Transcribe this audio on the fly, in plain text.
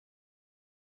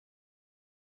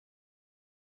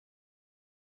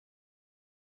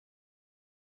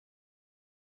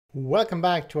Welcome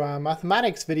back to our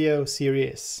mathematics video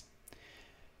series.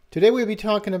 Today we'll be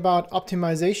talking about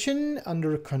optimization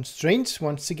under constraints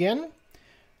once again.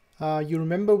 You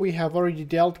remember we have already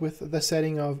dealt with the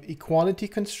setting of equality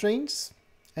constraints,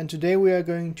 and today we are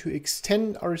going to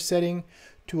extend our setting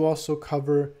to also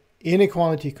cover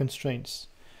inequality constraints.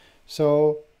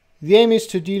 So the aim is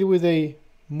to deal with a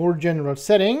more general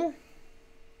setting.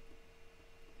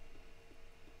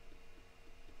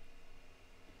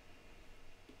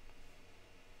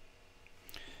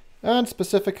 And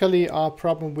specifically, our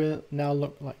problem will now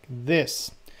look like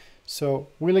this. So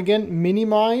we'll again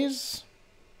minimize,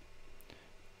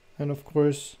 and of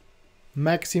course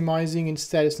maximizing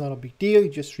instead is not a big deal.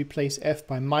 You just replace f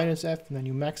by minus f and then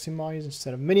you maximize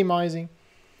instead of minimizing.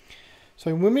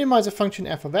 So we minimize a function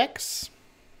f of x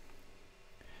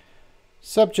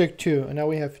subject to, and now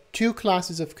we have two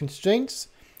classes of constraints.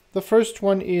 The first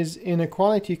one is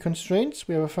inequality constraints.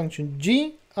 We have a function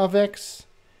g of x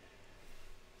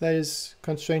that is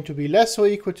constrained to be less or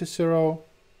equal to 0.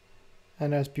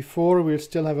 And as before, we'll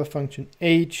still have a function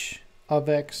h of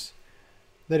x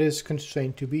that is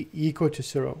constrained to be equal to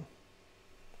 0.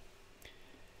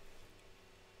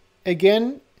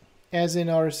 Again, as in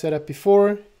our setup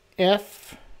before,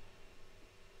 f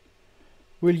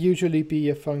will usually be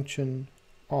a function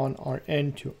on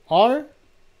Rn to R.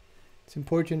 It's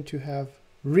important to have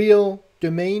real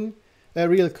domain,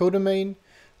 real codomain,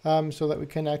 so that we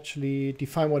can actually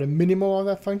define what a minimum of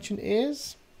that function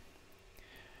is.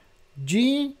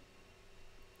 G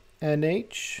and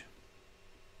h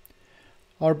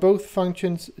are both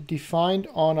functions defined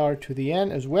on R to the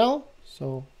n as well.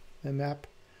 So they map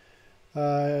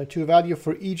to a value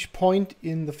for each point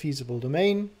in the feasible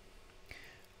domain.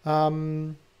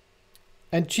 And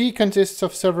G consists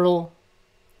of several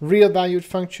real valued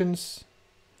functions,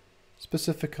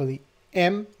 specifically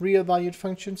m real valued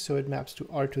functions, so it maps to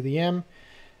R to the m,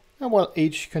 and while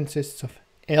h consists of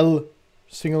L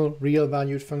single real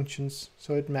valued functions,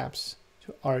 so it maps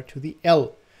to R to the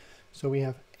L. So we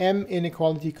have m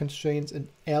inequality constraints and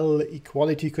L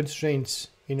equality constraints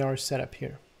in our setup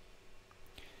here.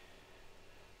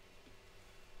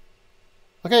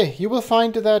 Okay, you will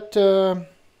find that the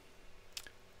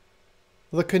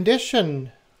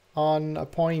condition on a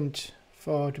point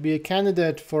to be a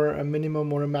candidate for a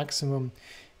minimum or a maximum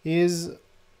is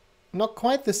not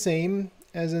quite the same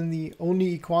as in the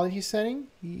only equality setting.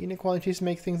 The inequalities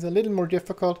make things a little more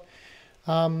difficult.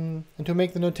 And to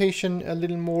make the notation a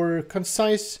little more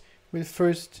concise, we'll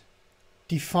first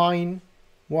define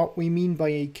what we mean by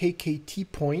a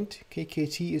KKT point.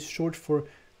 KKT is short for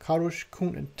Karush,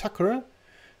 Kuhn and Tucker.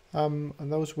 And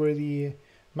those were the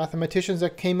mathematicians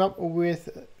that came up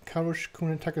with Karush, Kuhn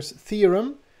and Tucker's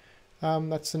theorem.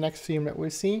 That's the next theorem that we'll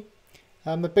see.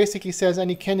 That basically says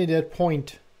any candidate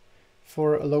point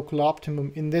for a local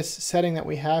optimum in this setting that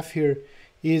we have here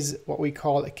is what we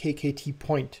call a KKT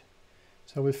point.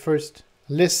 So we'll first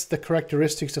list the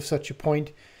characteristics of such a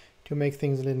point to make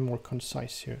things a little more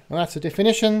concise here. And that's the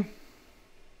definition.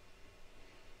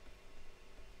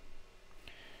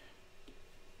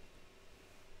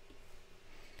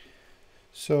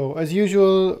 So as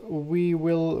usual, we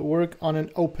will work on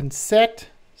an open set.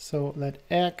 So let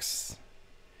x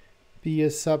be a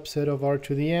subset of R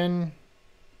to the n,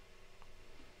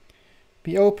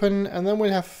 be open, and then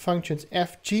we'll have functions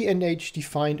f, g, and h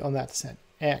defined on that set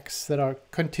x that are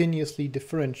continuously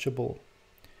differentiable.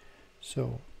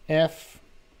 So f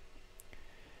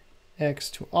x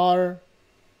to R,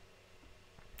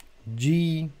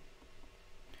 g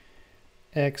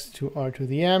x to R to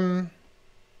the m,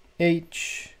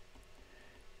 h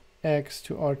x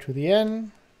to R to the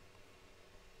n.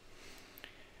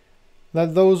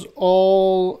 Let those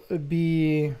all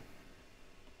be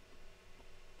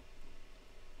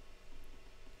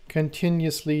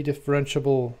continuously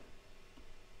differentiable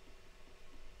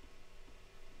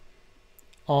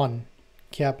on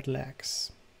capital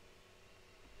X.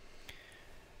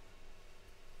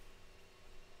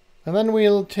 And then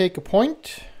we'll take a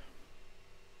point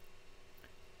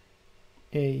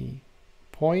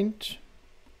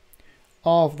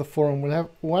of the form. We'll have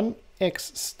one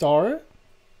x star.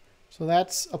 So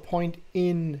that's a point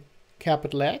in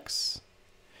capital X.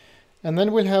 And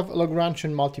then we'll have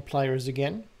Lagrangian multipliers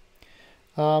again.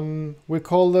 We'll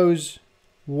call those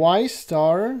y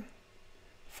star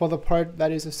for the part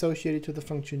that is associated to the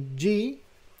function g.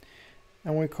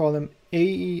 And we call them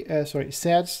z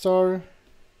star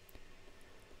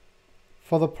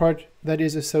for the part that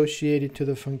is associated to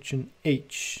the function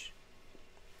h.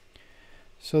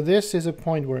 So this is a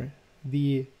point where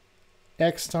the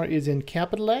x star is in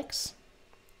capital X,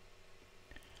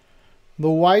 The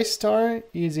y star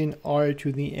is in r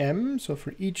to the m. So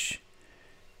for each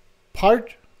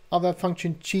part of that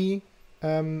function g,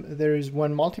 there is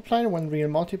one multiplier, one real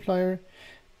multiplier.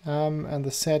 And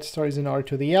the z star is in r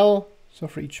to the l. So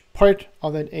for each part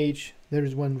of that h, there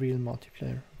is one real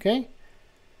multiplier. Okay?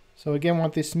 So again,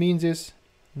 what this means is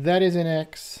that is in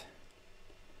x,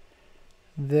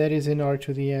 that is in r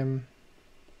to the m,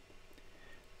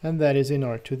 and that is in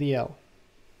r to the l.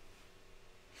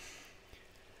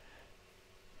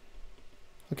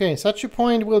 Okay, such a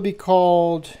point will be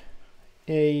called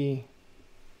a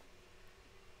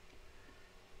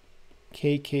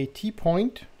KKT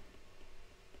point,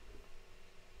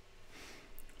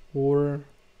 or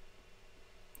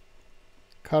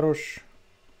Karush,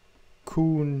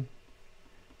 Kuhn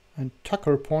and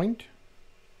Tucker point.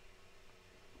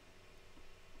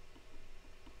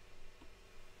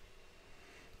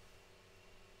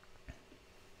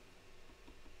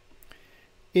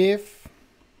 If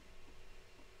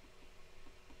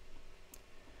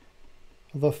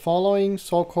the following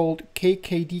so-called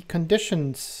KKT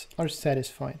conditions are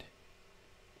satisfied.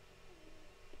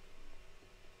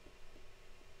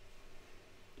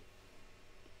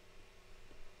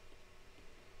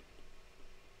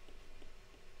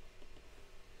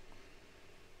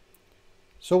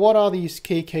 So what are these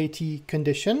KKT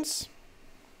conditions?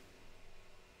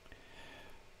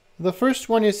 The first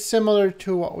one is similar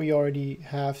to what we already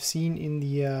have seen in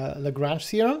the Lagrange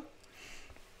theorem.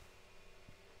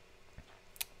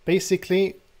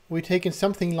 Basically, we're taking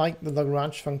something like the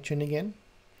Lagrange function again.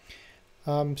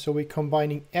 So we're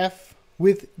combining f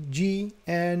with g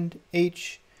and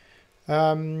h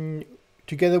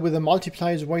together with the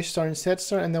multipliers y star and z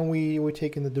star, and then we're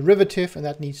taking the derivative, and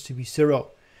that needs to be 0.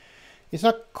 It's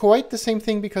not quite the same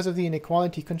thing because of the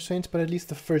inequality constraints, but at least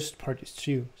the first part is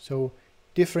true. So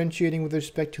differentiating with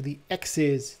respect to the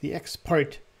x's, the x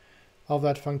part of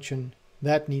that function,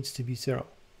 that needs to be 0.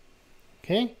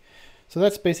 Okay, so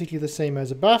that's basically the same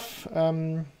as above,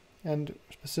 and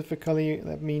specifically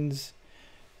that means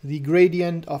the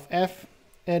gradient of f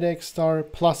at x star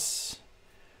plus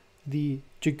the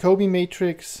Jacobi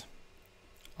matrix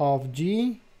of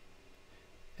g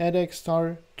at x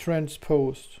star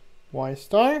transposed y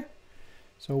star,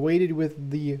 so weighted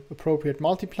with the appropriate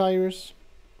multipliers,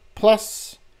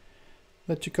 plus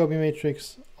the Jacobi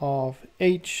matrix of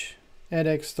h at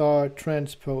x star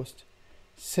transposed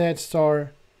z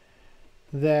star,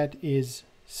 that is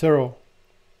 0.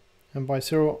 And by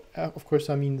 0, of course,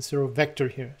 I mean the 0 vector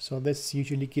here. So this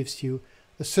usually gives you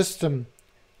a system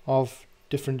of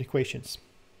different equations.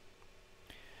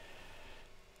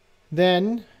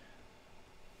 Then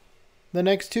the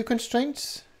next two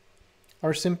constraints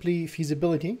are simply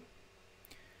feasibility.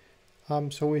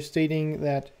 So we're stating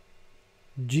that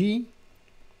g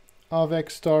of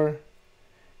x star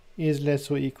is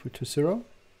less or equal to 0.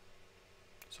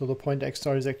 So the point x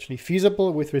star is actually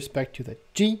feasible with respect to the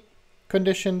g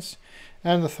conditions.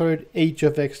 And the third, h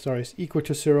of x star is equal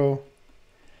to 0.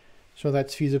 So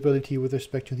that's feasibility with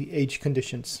respect to the h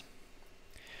conditions.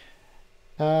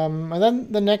 And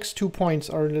then the next 2 points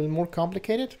are a little more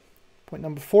complicated. Point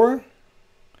number 4.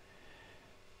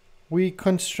 We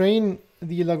constrain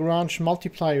the Lagrange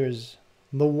multipliers,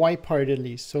 the y part at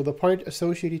least, so the part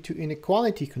associated to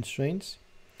inequality constraints.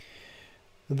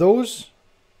 Those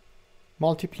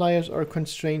multipliers are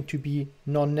constrained to be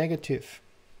non-negative.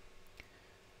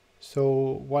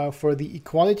 So while for the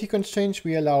equality constraints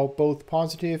we allow both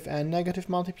positive and negative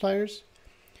multipliers,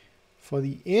 for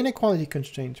the inequality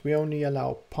constraints we only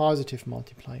allow positive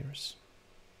multipliers.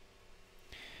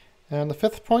 And the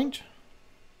 5th point,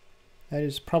 that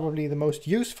is probably the most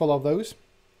useful of those,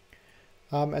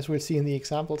 as we'll see in the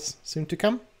examples soon to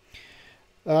come.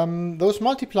 Those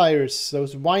multipliers,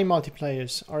 those y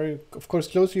multipliers, are of course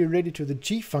closely related to the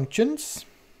g functions.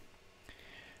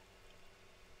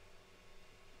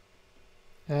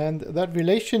 And that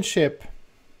relationship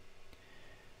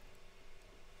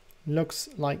looks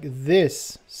like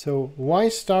this. So y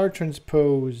star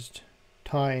transposed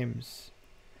times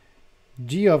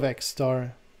g of x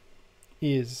star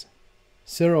is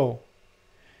 0.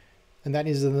 And that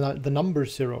is the number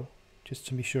 0, just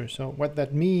to be sure. So what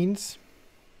that means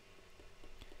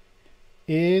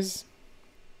is,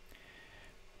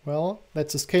 well,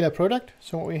 that's a scalar product.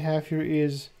 So what we have here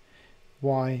is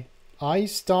y I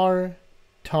star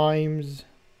times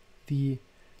the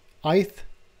ith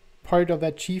part of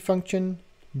that g function,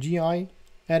 gi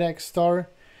at x star.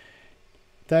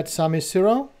 That sum is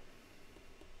 0.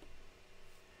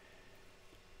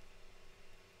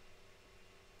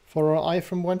 For all I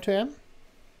from 1 to m.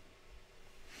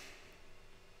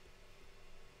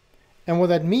 And what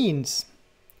that means,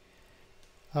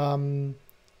 You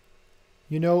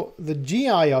know, the gi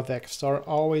of x star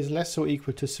always less or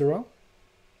equal to 0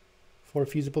 for a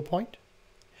feasible point.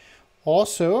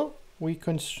 Also, we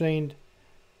constrained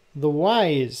the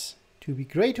y's to be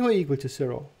greater or equal to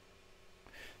 0.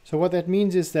 So what that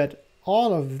means is that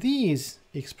all of these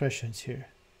expressions here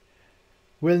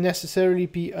will necessarily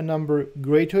be a number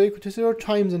greater or equal to 0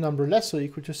 times a number less or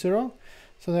equal to 0.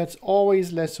 So that's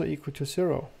always less or equal to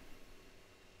 0.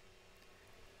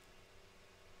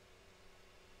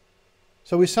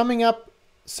 So we're summing up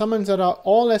summands that are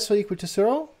all less or equal to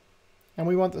 0, and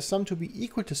we want the sum to be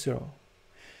equal to 0.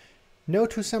 No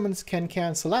two summands can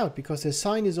cancel out because their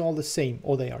sign is all the same,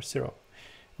 or they are 0.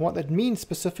 And what that means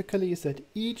specifically is that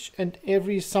each and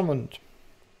every summand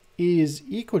is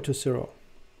equal to 0.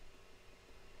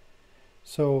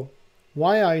 So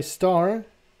yi star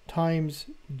times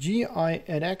gi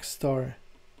at x star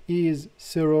is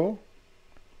 0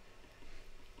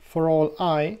 for all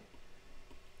I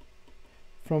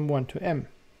from 1 to m.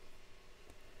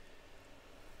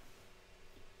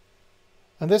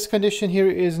 And this condition here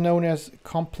is known as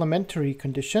complementary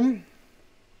condition,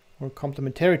 or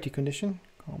complementarity condition.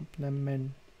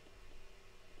 Complementarity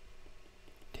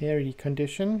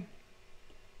condition.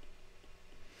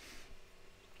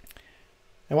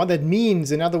 And what that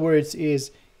means, in other words,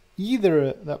 is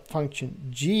either the function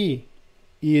g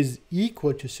is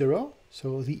equal to 0,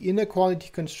 so the inequality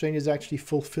constraint is actually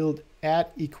fulfilled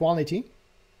at equality,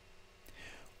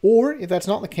 or if that's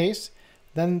not the case,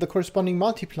 then the corresponding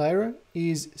multiplier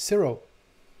is 0.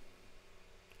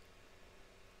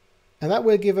 And that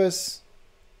will give us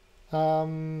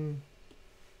some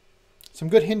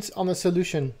good hints on the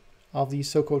solution of these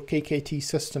so-called KKT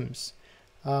systems.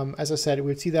 As I said,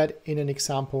 we'll see that in an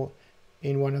example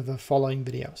in one of the following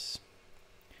videos.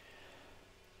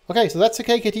 Okay, so that's a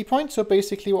KKT point. So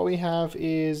basically what we have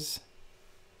is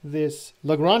this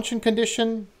Lagrangian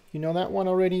condition. You know that one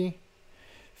already.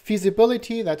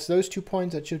 Feasibility, that's those 2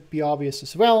 points. That should be obvious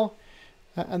as well.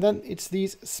 And then it's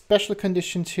these special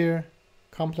conditions here,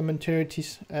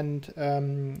 complementarities and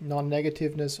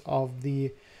non-negativeness of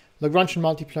the Lagrangian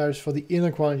multipliers for the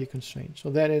inequality constraint. So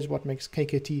that is what makes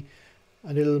KKT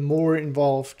a little more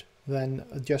involved than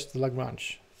just the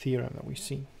Lagrange theorem that we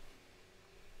see.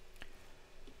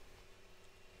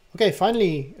 Okay,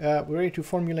 finally, we're ready to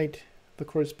formulate the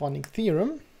corresponding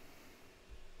theorem.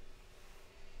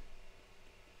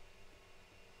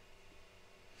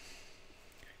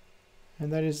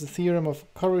 And that is the theorem of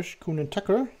Karush, Kuhn and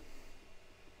Tucker,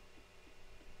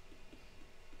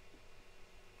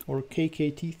 or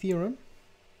KKT theorem.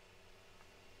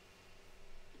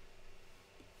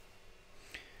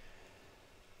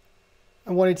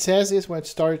 And what it says is, well, it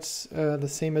starts the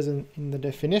same as in the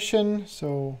definition.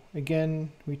 So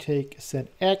again, we take a set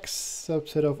X,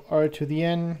 subset of R to the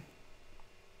N,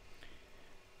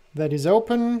 that is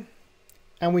open,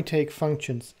 and we take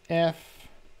functions F,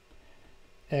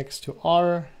 X to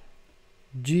R,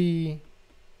 G,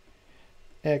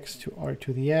 X to R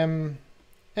to the M,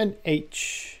 and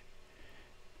H,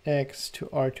 X to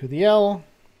R to the L,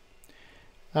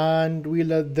 and we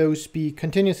let those be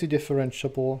continuously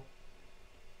differentiable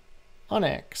on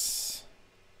X.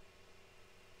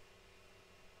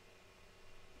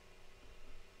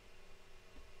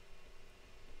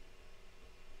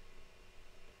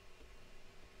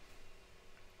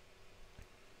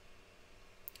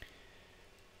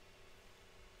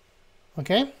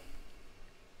 Okay.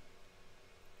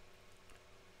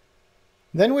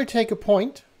 Then we'll take a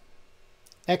point,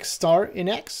 X star in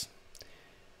X,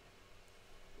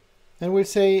 and we'll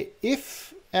say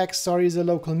if X star is a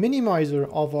local minimizer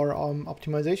of our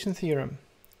optimization theorem,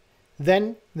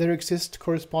 then there exist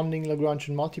corresponding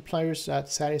Lagrangian multipliers that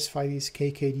satisfy these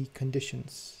KKT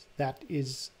conditions. That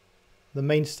is the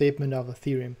main statement of the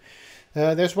theorem.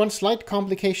 There's one slight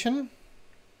complication.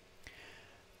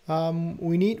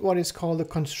 We need what is called a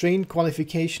constraint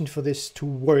qualification for this to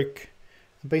work.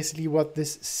 Basically what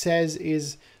this says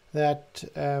is that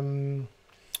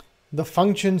the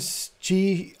functions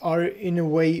g are in a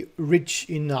way rich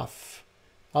enough.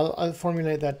 I'll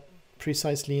formulate that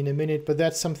precisely in a minute, but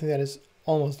that's something that is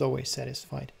almost always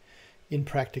satisfied in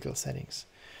practical settings.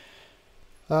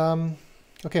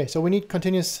 Okay, so we need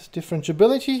continuous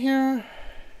differentiability here.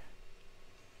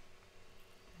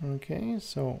 Okay,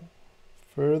 so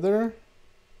further,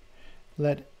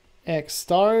 let X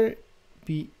star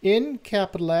be in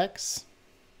capital X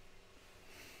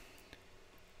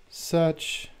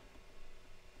such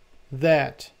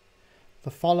that the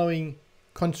following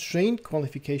constraint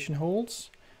qualification holds.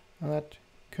 And that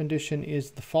condition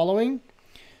is the following.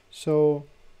 So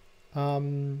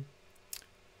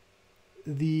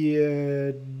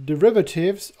the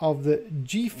derivatives of the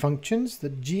g functions, the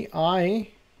gi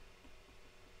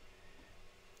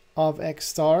of x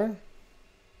star,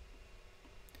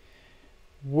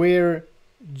 where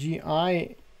gi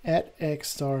at x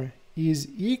star is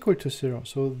equal to 0.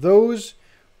 So those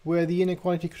where the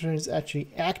inequality constraint is actually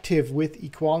active with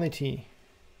equality.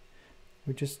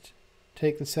 We just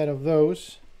take the set of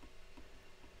those.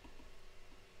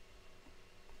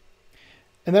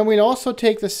 And then we'll also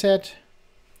take the set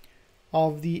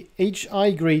of the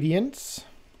hi gradients.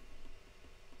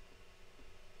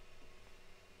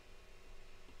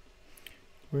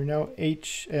 Where now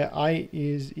I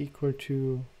is equal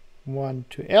to 1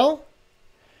 to L.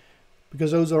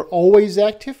 Because those are always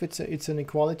active, it's an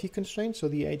equality constraint, so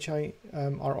the hi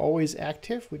are always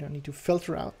active. We don't need to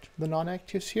filter out the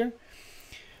non-actives here.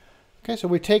 Okay, so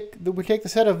we take the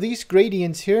set of these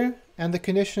gradients here, and the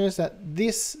condition is that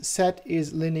this set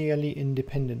is linearly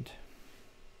independent.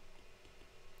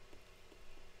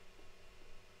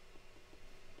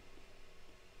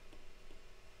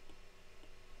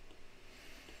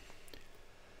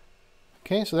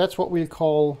 Okay, so that's what we'll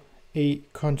call a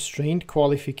constraint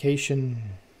qualification.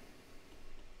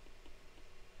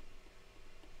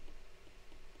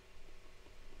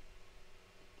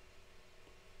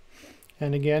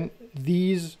 And again,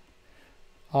 these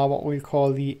are what we'll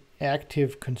call the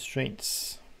active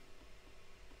constraints.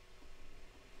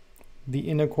 The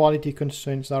inequality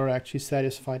constraints are actually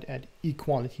satisfied at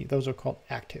equality. Those are called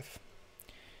active.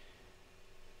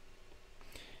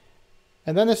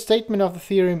 And then the statement of the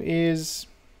theorem is,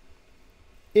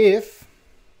 if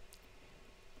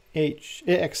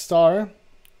x star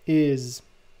is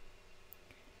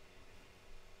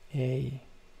a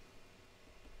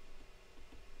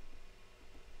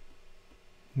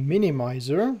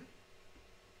minimizer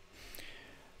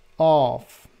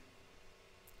of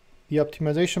the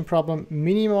optimization problem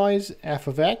minimize f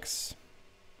of x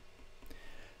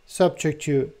subject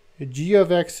to g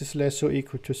of x is less or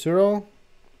equal to 0,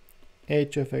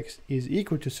 h of x is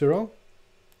equal to 0,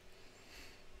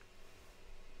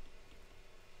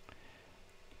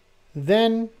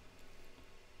 then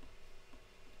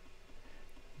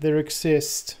there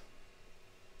exist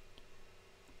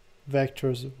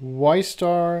vectors y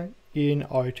star in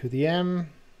R to the m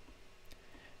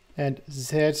and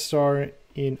z star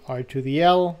in R to the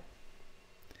L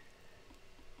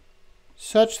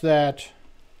such that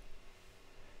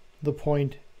the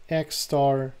point x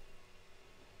star,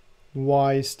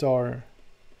 y star,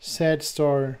 z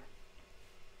star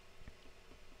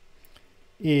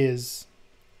is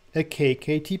a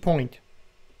KKT point.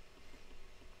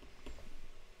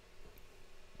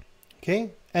 Okay,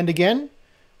 and again,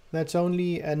 that's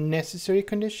only a necessary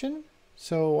condition.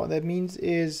 So what that means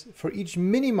is for each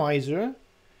minimizer,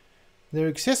 there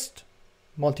exist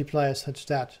multipliers such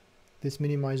that this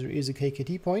minimizer is a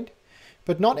KKT point,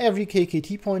 but not every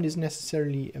KKT point is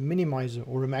necessarily a minimizer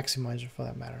or a maximizer for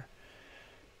that matter.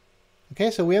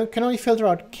 Okay, so we can only filter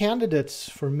out candidates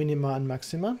for minima and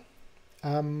maxima.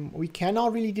 We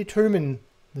cannot really determine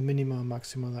the minima and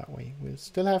maxima that way. We'll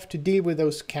still have to deal with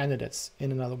those candidates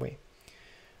in another way.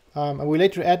 And we'll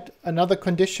later add another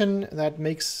condition that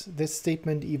makes this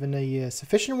statement even a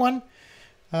sufficient one.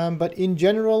 But in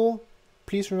general,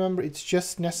 please remember it's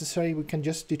just necessary. We can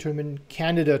just determine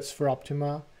candidates for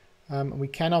optima. We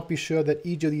cannot be sure that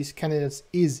each of these candidates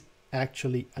is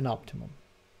actually an optimum.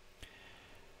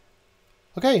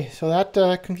 Okay, so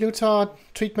that concludes our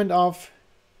treatment of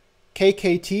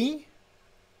KKT,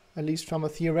 at least from a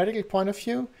theoretical point of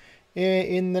view.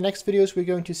 In the next videos, we're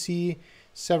going to see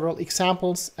several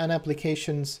examples and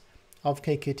applications of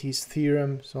KKT's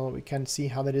theorem so we can see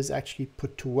how that is actually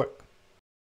put to work.